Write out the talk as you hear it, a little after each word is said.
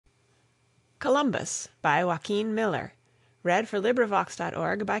Columbus, by Joaquin Miller.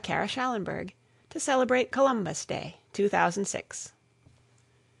 LibriVox.org. To celebrate Columbus Day, 2006.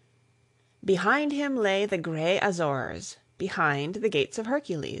 Behind him lay the gray Azores, behind the gates of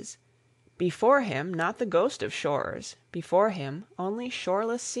Hercules. Before him not the ghost of shores, before him only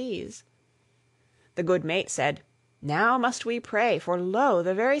shoreless seas. The good mate said, "Now must we pray, for lo,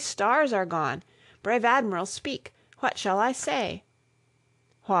 the very stars are gone. Brave Admiral, speak, what shall I say?"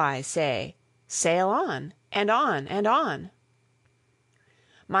 "Why, say, sail on, and on, and on."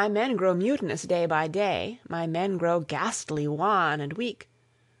 "My men grow mutinous day by day, my men grow ghastly wan and weak."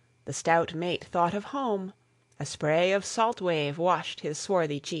 The stout mate thought of home; a spray of salt wave washed his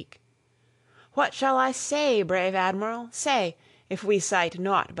swarthy cheek. "What shall I say, brave Admiral, say, if we sight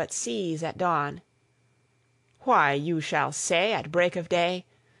naught but seas at dawn?" "Why, you shall say at break of day,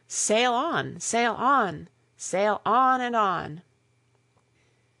 sail on, sail on, sail on and on."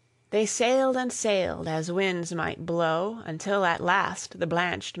 They sailed and sailed as winds might blow, until at last the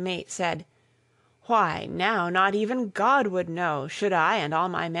blanched mate said, "Why, now not even God would know, should I and all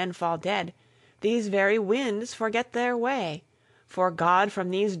my men fall dead, these very winds forget their way, for God from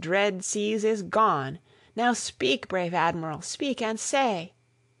these dread seas is gone. Now speak, brave Admiral, speak and say."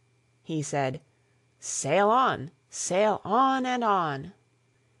 He said, sail on and on."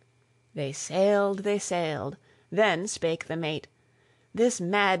 They sailed, then spake the mate, "This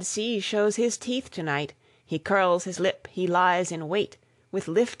mad sea shows his teeth to night. He curls his lip, he lies in wait, with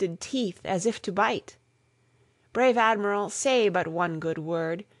lifted teeth as if to bite. Brave Admiral, say but one good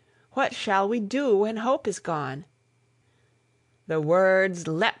word. What shall we do when hope is gone?" The words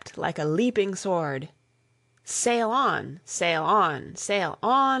leapt like a leaping sword, "Sail on, sail on, sail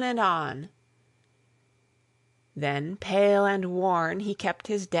on and on." Then pale and worn he kept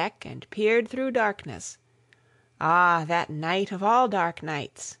his deck and peered through darkness. Ah, that night of all dark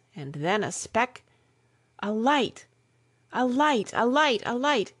nights! And then a speck, a light, a light, a light, a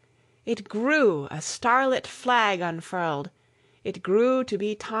light! It grew, a starlit flag unfurled. It grew to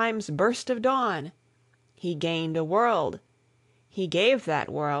be Time's burst of dawn. He gained a world. He gave that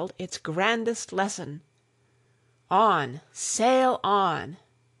world its grandest lesson. On, sail on!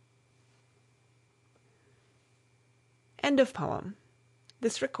 End of poem.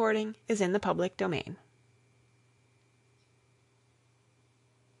 This recording is in the public domain.